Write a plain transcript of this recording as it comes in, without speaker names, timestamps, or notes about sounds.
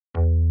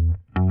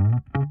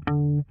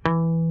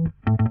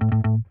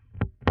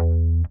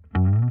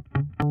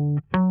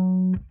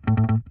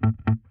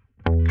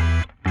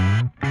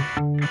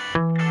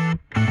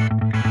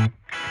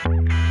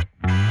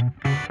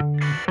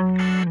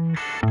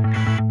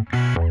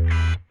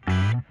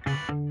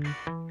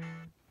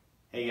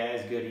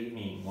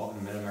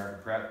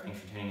Truck. Thanks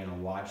for tuning in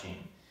and watching.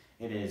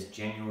 It is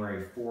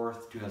January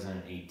 4th,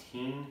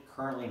 2018,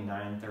 currently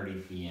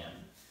 9:30 p.m.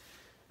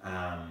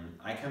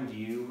 I come to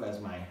you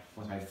with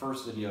my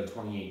first video of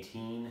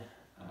 2018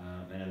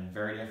 in a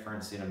very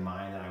different state of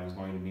mind that I was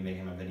going to be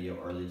making my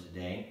video early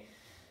today.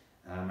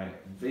 My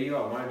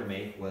video I wanted to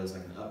make was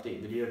like an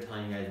update video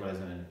telling you guys what I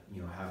was going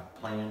to have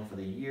planned for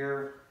the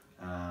year,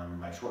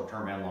 my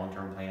short-term and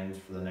long-term plans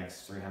for the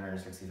next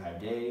 365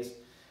 days.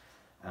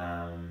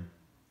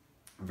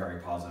 Very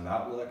positive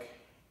outlook,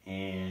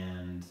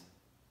 and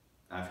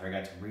after I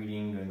got to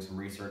doing some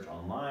research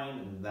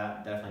online,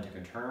 that definitely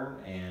took a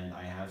turn, and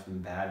I have some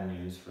bad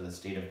news for the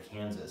state of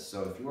Kansas.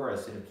 So if you are a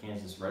state of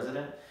Kansas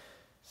resident,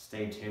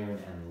 stay tuned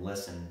and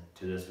listen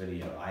to this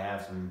video. I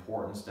have some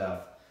important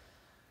stuff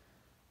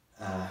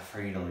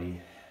for you to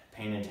be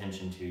paying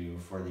attention to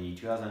for the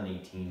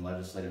 2018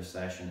 legislative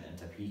session in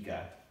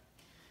Topeka.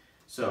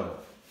 So,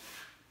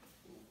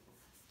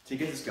 to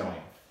get this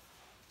going,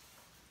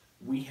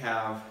 we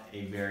have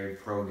a very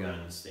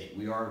pro-gun state.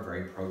 We are a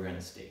very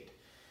pro-gun state.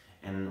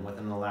 And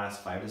within the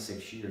last 5 to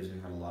 6 years,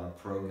 we've had a lot of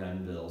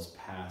pro-gun bills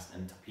passed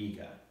in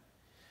Topeka.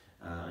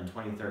 In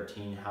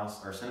 2013,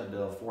 Senate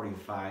Bill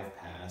 45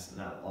 passed,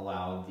 and that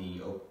allowed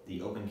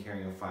the open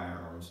carrying of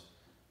firearms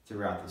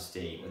throughout the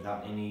state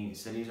without any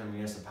cities or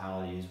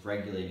municipalities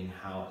regulating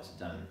how it's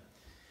done.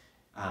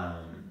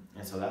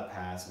 And so that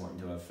passed and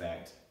went into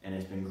effect, and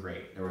it's been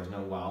great. There was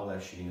no Wild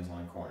West shootings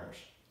on corners.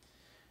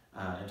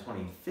 In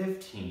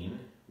 2015,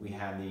 we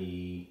had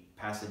the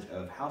passage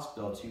of House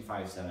Bill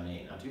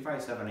 2578. Now,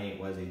 2578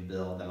 was a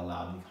bill that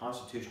allowed the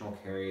constitutional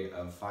carry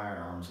of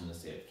firearms in the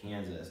state of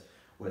Kansas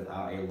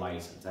without a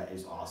license. That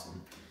is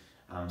awesome.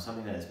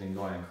 Something that has been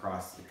going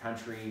across the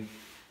country.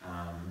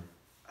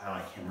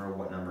 I can't remember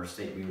what number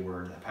state we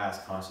were that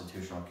passed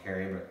constitutional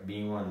carry, but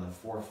being one of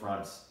the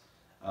forefronts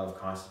of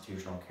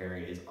constitutional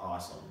carry is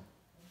awesome.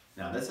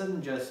 Now, this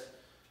isn't just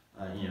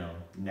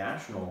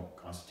national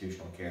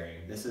constitutional carry.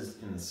 This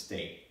is in the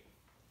state.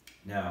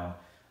 Now,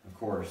 of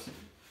course,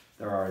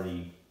 there are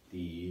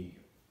the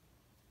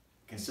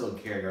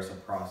concealed carry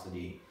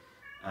reciprocity,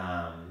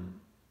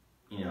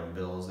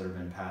 bills that have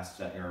been passed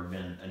or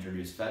been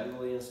introduced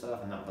federally and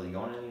stuff, and not really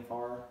going any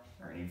far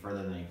or any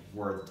further than they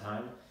were at the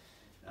time.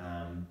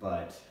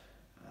 But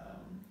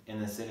in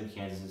the state of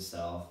Kansas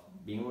itself,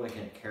 being able to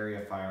carry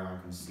a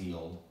firearm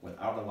concealed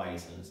without a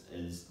license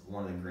is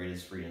one of the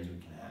greatest freedoms we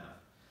can have.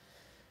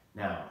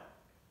 Now,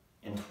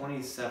 in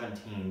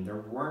 2017, there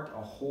weren't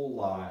a whole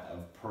lot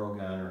of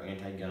pro-gun or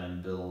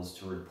anti-gun bills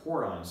to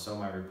report on, so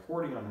my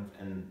reporting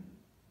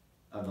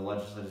of the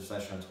legislative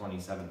session of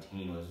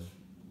 2017 was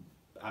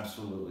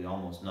absolutely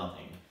almost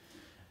nothing.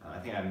 I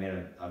think I made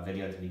a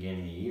video at the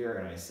beginning of the year,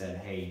 and I said,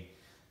 hey,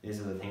 these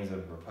are the things that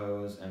were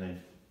proposed,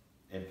 and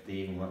if they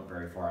even went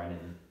very far, I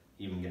didn't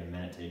even get a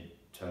minute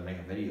to make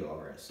a video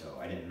over it, so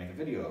I didn't make a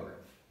video over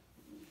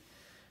it.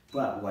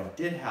 But what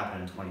did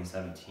happen in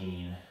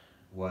 2017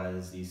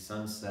 was the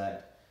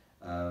sunset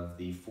of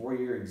the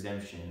 4-year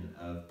exemption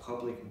of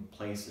public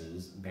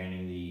places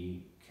banning the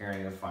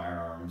carrying of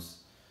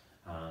firearms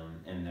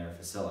in their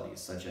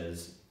facilities, such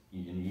as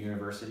in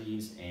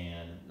universities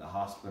and the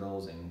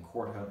hospitals and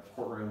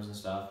courtrooms and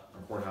stuff,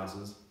 or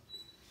courthouses.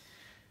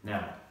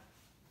 Now,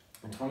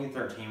 in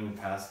 2013, we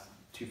passed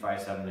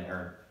 257,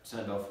 or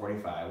Senate Bill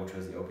 45, which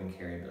was the open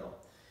carry bill.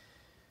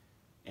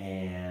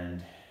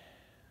 And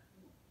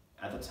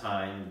at the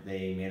time,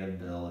 they made a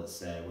bill that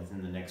said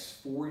within the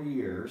next 4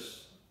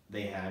 years,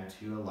 they had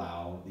to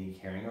allow the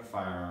carrying of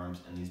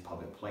firearms in these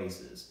public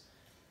places.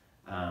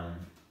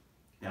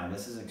 Now,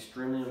 this is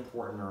extremely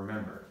important to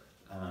remember.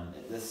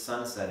 This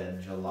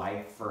sunsetted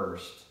July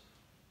 1st,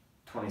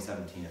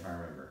 2017, if I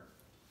remember.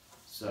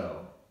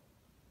 So,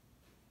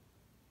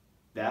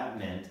 that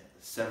meant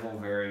several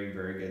very,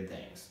 very good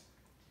things.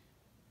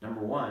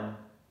 Number one,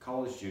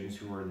 college students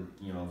who were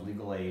of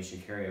legal age to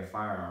carry a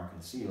firearm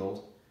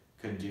concealed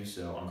could do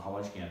so on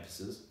college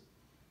campuses,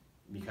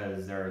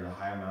 because there is a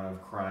high amount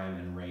of crime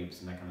and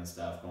rapes and that kind of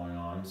stuff going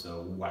on.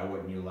 So why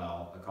wouldn't you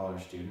allow a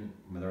college student,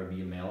 whether it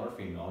be a male or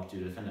female, to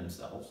defend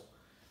themselves?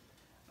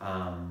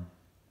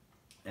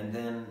 And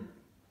then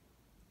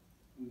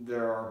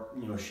there are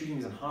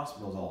shootings in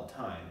hospitals all the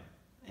time,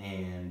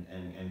 and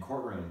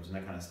courtrooms and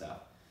that kind of stuff.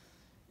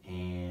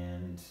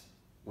 And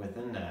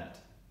within that,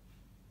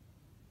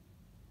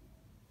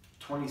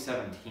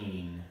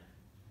 2017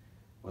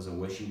 was a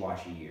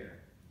wishy-washy year.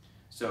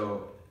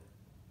 So,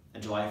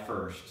 on July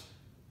 1st,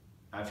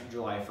 after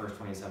July 1st,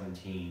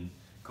 2017,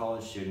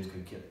 college students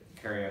could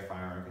carry a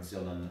firearm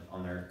concealed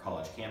on their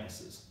college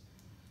campuses.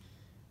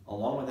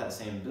 Along with that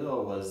same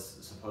bill was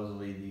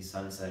supposedly the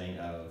sunsetting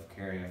of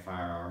carrying a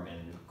firearm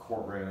in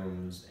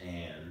courtrooms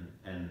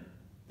and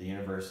the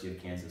University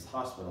of Kansas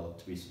Hospital,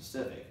 to be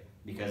specific,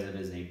 because it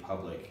is a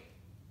public,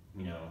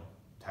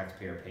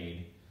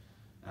 taxpayer-paid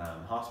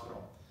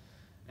hospital.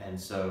 And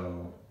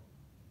so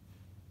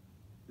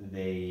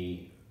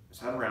they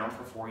sat around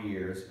for 4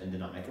 years and did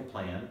not make a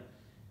plan,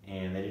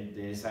 and they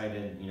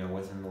decided,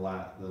 within the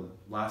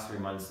last 3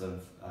 months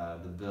of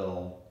the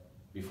bill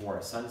before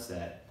it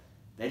sunset,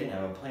 they didn't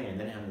have a plan.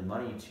 They didn't have the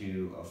money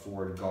to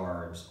afford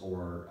guards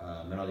or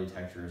metal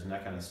detectors and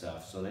that kind of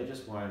stuff. So they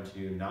just wanted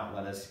to not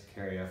let us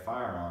carry a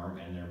firearm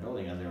in their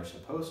building as they were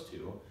supposed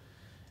to.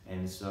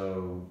 And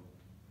so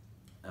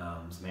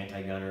some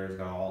anti-gunners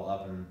got all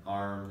up in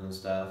arms and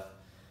stuff,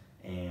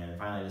 and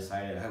finally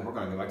decided, hey, we're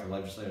going to go back to the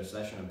legislative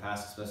session and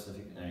pass a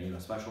specific,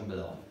 special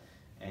bill.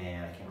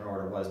 And I can't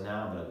remember what it was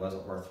now, but it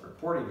wasn't worth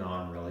reporting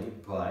on really.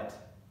 But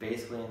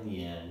basically, in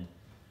the end,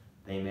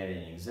 they made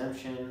an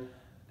exemption.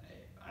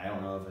 I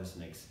don't know if it's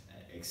an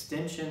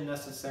extension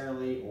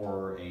necessarily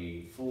or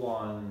a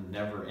full-on,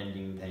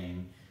 never-ending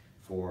thing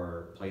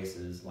for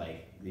places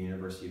like the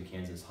University of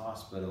Kansas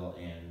Hospital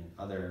and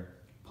other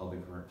public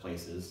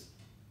places.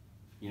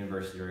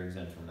 Universities are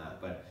exempt from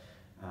that, but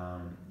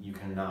you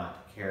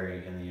cannot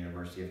carry in the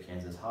University of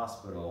Kansas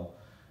Hospital,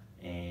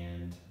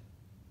 and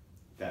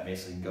that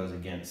basically goes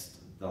against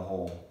the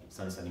whole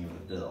sunsetting of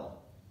the bill.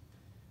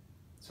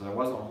 So there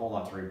wasn't a whole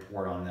lot to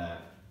report on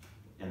that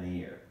in the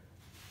year.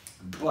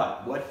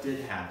 But what did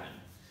happen?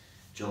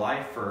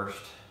 July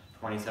 1st,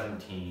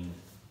 2017,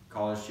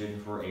 college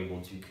students were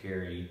able to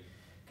carry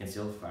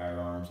concealed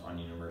firearms on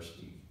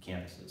university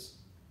campuses.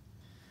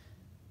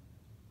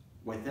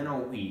 Within a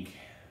week,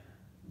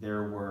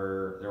 there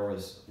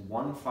was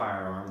one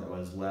firearm that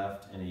was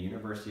left in a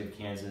University of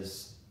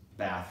Kansas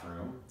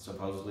bathroom,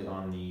 supposedly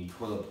on the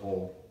toilet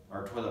roll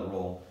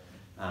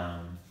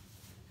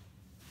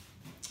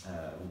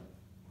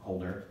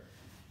holder,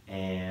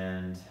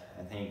 and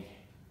I think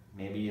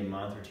maybe a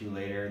month or two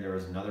later there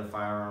was another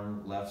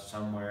firearm left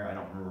somewhere. I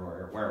don't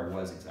remember where it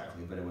was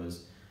exactly, but it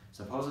was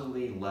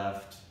supposedly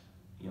left,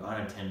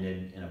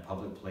 unattended in a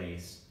public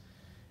place,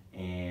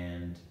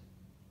 and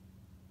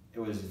it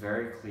was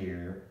very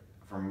clear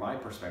from my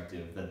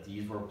perspective that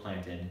these were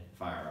planted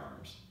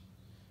firearms.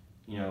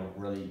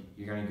 Really,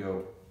 you're going to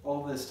go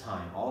all this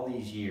time, all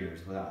these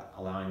years without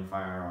allowing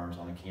firearms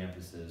on the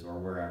campuses or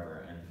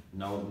wherever, and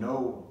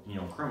no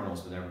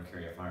criminals would ever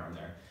carry a firearm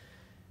there.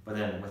 But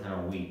then within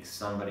a week,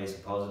 somebody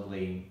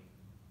supposedly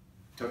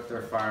took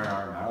their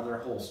firearm out of their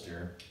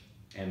holster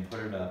and put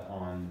it up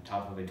on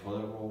top of a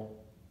toilet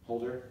roll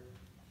holder.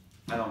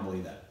 I don't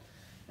believe that.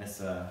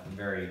 That's a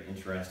very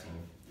interesting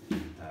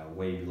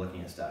way to be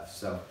looking at stuff.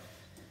 So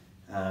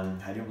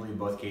I do believe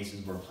both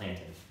cases were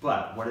planted.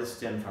 But what has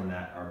stemmed from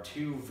that are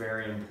two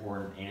very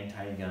important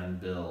anti-gun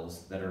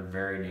bills that are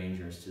very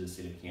dangerous to the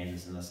state of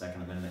Kansas in the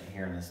Second Amendment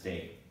here in the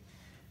state.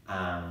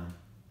 And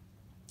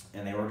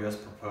they were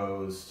just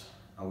proposed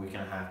a week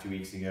and a half, 2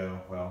 weeks ago.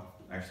 Well,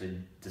 actually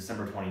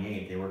December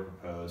 28th they were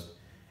proposed,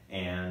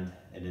 and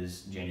it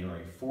is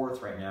January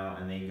 4th right now,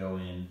 and they go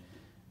in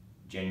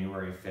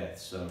January 5th,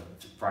 so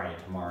it's Friday,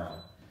 tomorrow.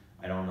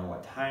 I don't know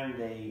what time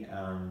they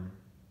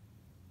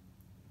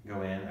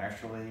go in,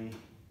 actually.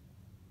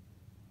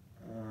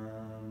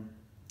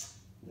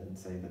 Didn't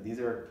say, but these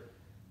are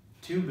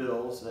two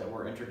bills that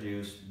were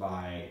introduced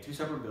by, two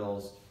separate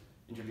bills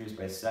introduced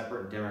by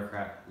separate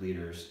Democrat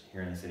leaders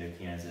here in the state of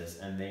Kansas,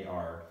 and they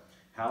are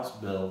House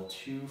Bill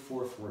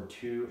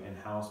 2442 and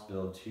House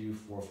Bill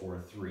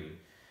 2443.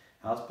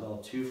 House Bill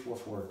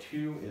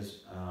 2442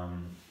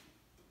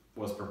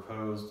 was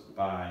proposed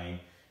by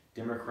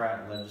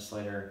Democrat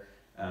legislator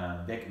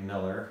Vic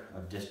Miller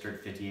of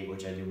District 58,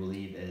 which I do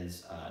believe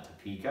is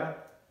Topeka.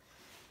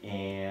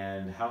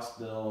 And House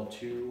Bill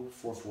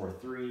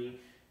 2443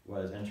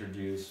 was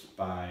introduced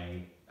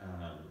by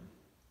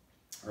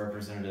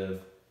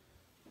Representative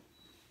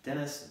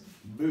Dennis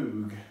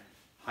Boog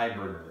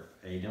Heiberger,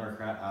 a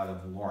Democrat out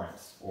of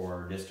Lawrence,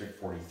 or District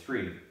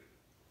 43.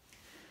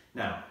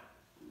 Now,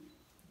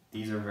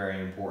 these are very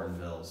important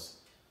bills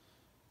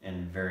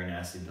and very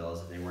nasty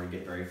bills if they were to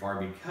get very far,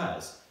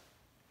 because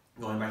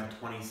going back to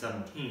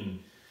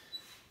 2017,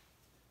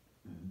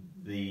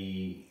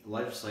 the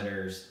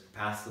legislators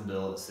passed the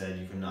bill that said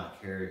you could not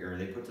carry, or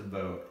they put to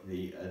vote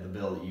the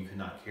bill that you could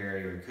not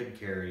carry or could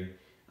carry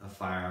a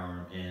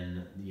firearm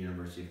in the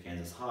University of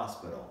Kansas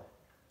Hospital.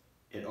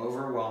 It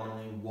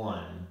overwhelmingly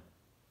won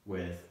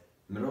with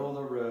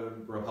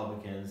middle-of-the-road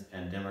Republicans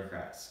and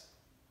Democrats.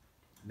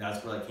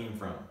 That's where that came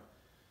from.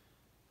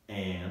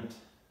 And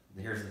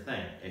here's the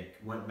thing, it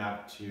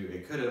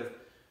could have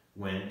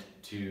went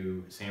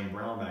to Sam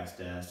Brownback's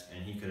desk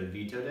and he could have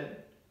vetoed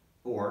it,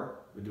 or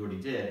would do what he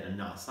did and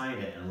not sign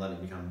it and let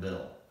it become a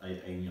bill.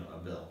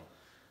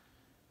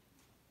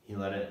 He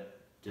let it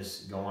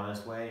just go on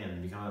its way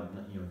and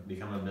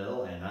become a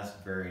bill, and that's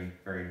very,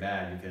 very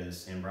bad, because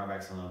Sam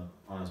Brownback's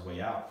on his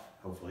way out,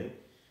 hopefully,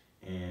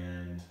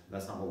 and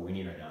that's not what we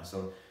need right now.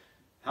 So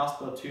House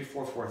Bill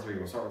 2443,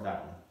 we'll start with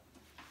that one.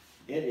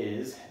 It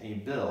is a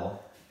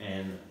bill,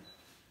 and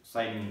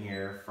citing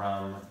here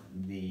from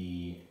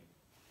the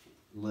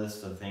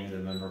list of things that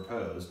have been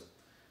proposed,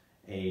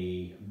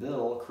 a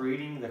bill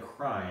creating the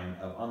crime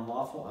of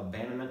unlawful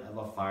abandonment of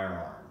a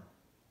firearm.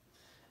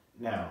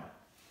 Now,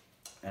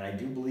 and I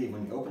do believe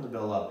when you open the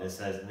bill up, it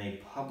says in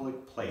a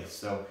public place.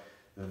 So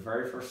the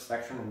very first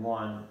section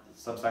 1,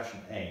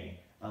 subsection A,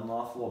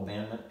 Unlawful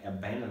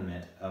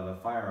abandonment of a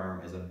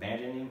firearm is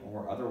abandoning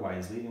or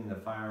otherwise leaving the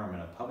firearm in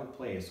a public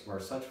place where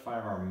such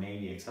firearm may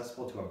be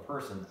accessible to a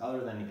person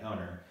other than the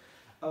owner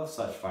of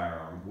such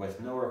firearm with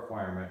no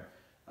requirement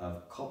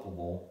of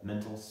culpable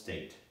mental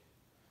state.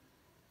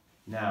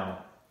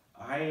 Now,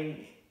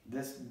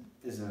 this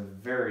is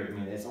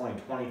it's only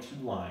 22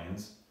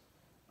 lines,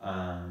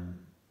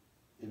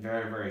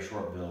 very, very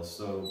short bill,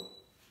 so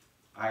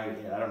I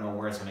don't know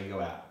where it's going to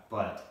go at,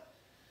 but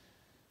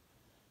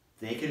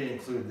they could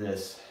include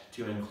this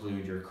to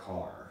include your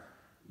car,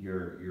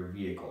 your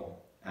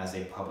vehicle, as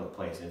a public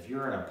place. If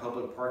you're in a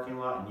public parking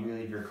lot and you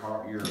leave your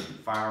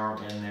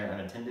firearm in there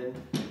unattended,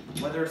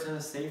 whether it's in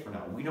a safe or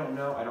not, we don't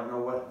know. I don't know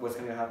what's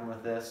going to happen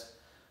with this.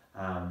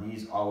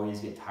 These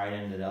always get tied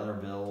into the other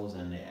bills,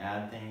 and they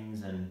add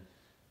things, and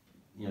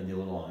the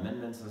little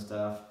amendments and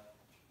stuff.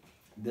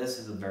 This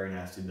is a very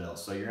nasty bill.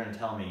 So you're going to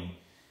tell me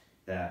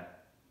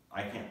that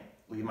I can't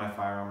leave my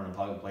firearm in a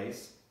public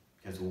place?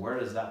 Because where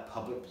does that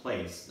public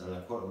place, or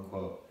the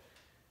quote-unquote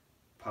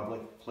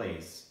public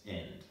place,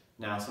 end?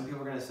 Now, some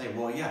people are going to say,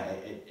 well, yeah,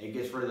 it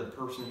gets rid of the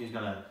person who's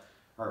going to,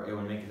 or it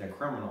would make it a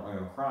criminal or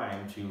a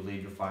crime to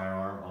leave your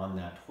firearm on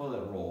that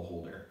toilet roll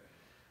holder,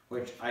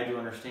 which I do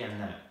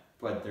understand that.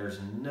 But there's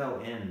no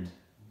end,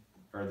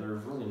 or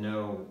there's really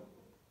no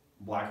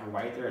black or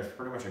white there. It's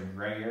pretty much a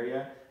gray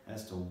area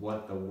as to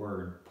what the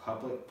word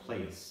public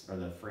place, or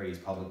the phrase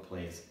public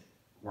place,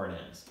 where it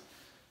ends.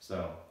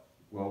 So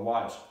we'll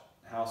watch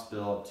House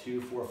Bill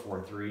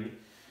 2443,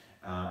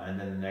 and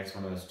then the next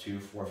one was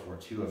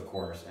 2442, of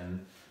course.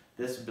 And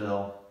this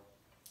bill,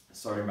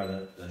 starting by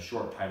the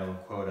short title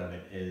quote of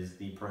it, is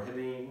the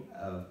prohibiting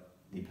of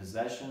the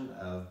possession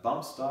of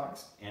bump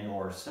stocks and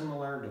or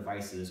similar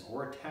devices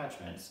or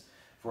attachments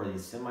for the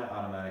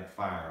semi-automatic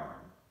firearm.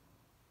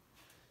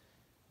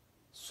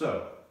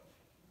 So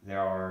there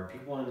are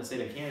people in the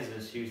state of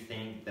Kansas who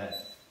think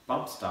that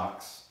bump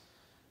stocks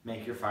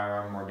make your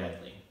firearm more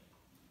deadly,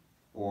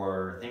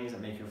 or things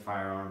that make your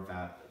firearm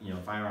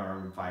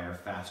fire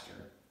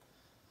faster.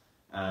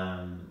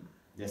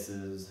 This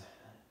is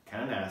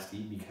kind of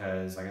nasty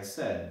because, like I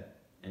said,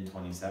 in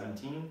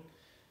 2017,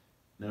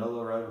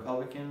 middle-of-the-road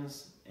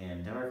Republicans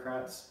and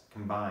Democrats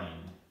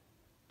combined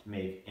to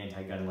make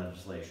anti-gun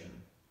legislation.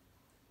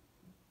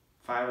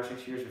 5 or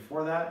 6 years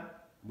before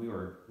that, we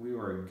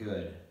were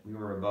good. We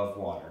were above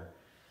water.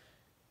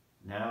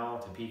 Now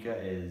Topeka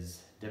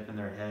is dipping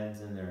their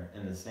heads in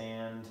the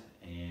sand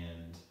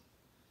and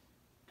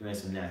doing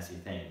some nasty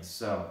things.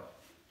 So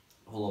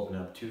we'll open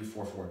up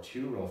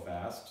 2442 real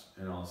fast,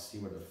 and I'll see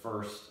what the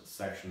first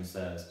section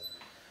says.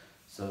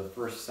 So the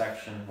first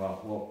section,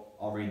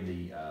 I'll read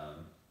the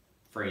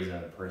phrase of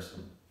it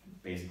person.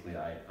 Basically,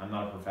 I'm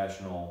not a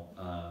professional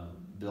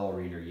bill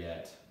reader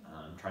yet.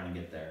 I'm trying to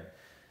get there.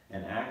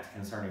 An act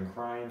concerning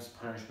crimes,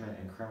 punishment,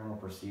 and criminal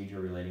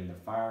procedure relating to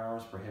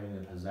firearms, prohibiting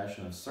the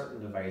possession of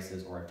certain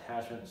devices or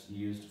attachments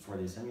used for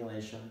the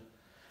simulation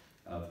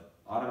of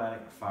automatic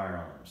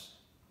firearms.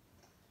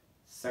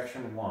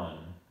 Section 1,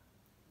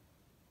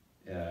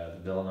 the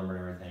bill number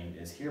and everything,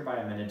 is hereby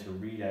amended to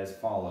read as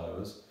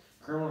follows.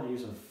 Criminal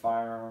use of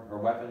firearm or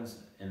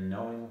weapons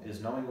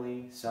is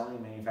knowingly selling,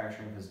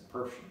 manufacturing,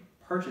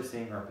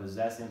 purchasing, or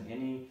possessing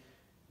any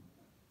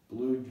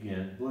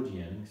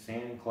bludgeon,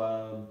 sand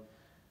club,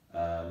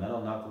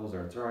 metal knuckles,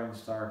 or throwing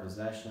star,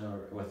 possession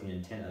or with the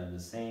intent of the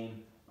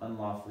same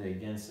unlawfully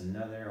against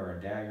another, or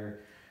a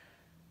dagger.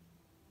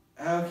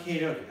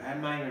 Okay,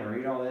 I'm not even going to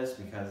read all this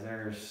because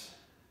there's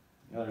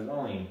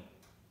only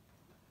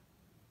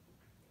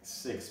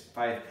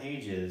 5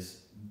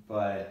 pages,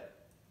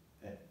 but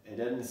it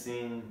doesn't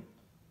seem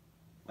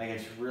like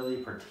it's really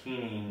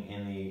pertaining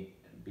in the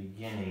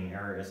beginning,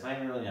 or it's not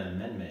even really an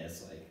amendment,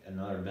 it's like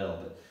another bill,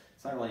 but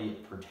it's not really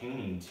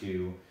pertaining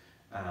to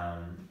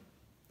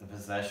the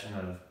possession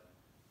of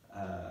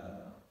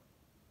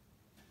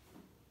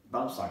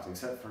bump stocks,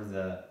 except for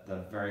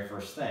the very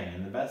first thing.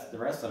 And the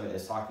rest of it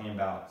is talking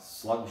about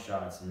slug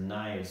shots and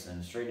knives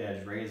and straight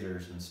edge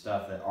razors and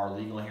stuff that are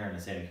legal here in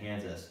the state of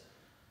Kansas.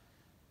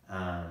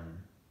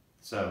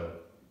 So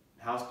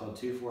House Bill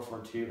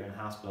 2442 and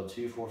House Bill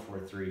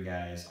 2443,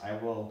 guys. I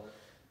will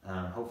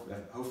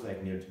hopefully I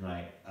can do it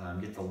tonight.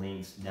 Get the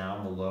links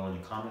down below in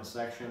the comment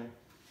section,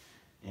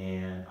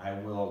 and I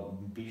will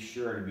be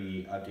sure to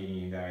be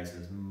updating you guys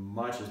as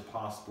much as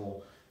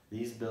possible.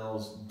 These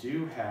bills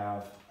do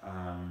have,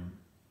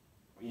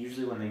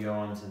 usually when they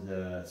go into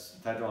the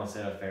Federal and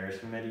State Affairs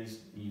Committees,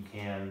 you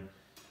can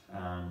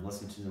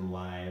listen to them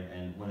live,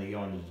 and when they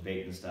go into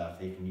debate and stuff,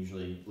 they can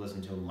usually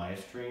listen to them live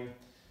stream.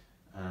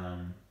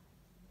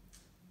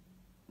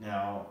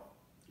 Now,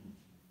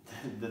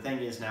 the thing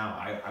is now,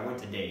 I went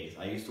to days.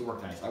 I used to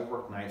work nights. I've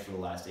worked nights for the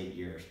last 8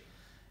 years,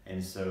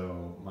 and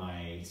so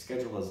my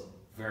schedule was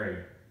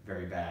very,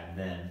 very bad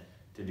then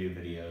to do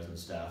videos and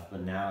stuff,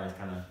 but now it's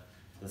kind of,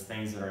 the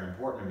things that are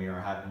important to me are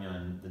happening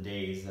on the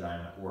days that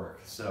I'm at work.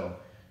 So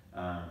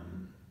I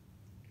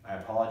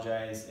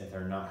apologize if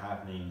they're not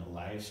happening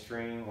live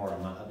stream, or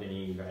I'm not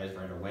updating you guys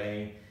right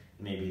away,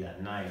 maybe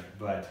that night,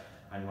 but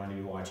I'm going to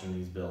be watching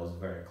these bills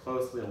very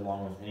closely,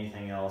 along with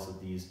anything else that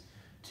these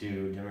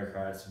two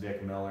Democrats,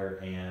 Vic Miller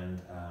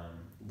and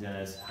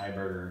Dennis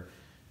Heiberger,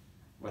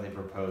 what they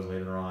propose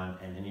later on,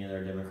 and any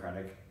other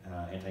Democratic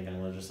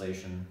anti-gun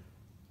legislation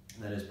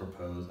that is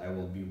proposed. I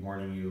will be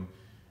warning you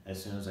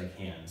as soon as I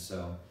can.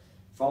 So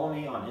follow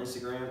me on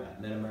Instagram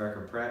at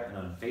MidAmericaPrep and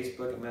on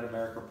Facebook at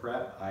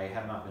MidAmericaPrep. I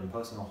have not been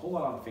posting a whole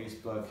lot on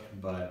Facebook,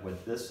 but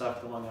with this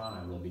stuff going on,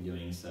 I will be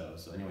doing so.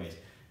 So anyways,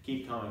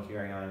 keep calm and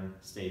carry on.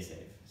 Stay safe.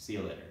 See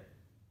you later.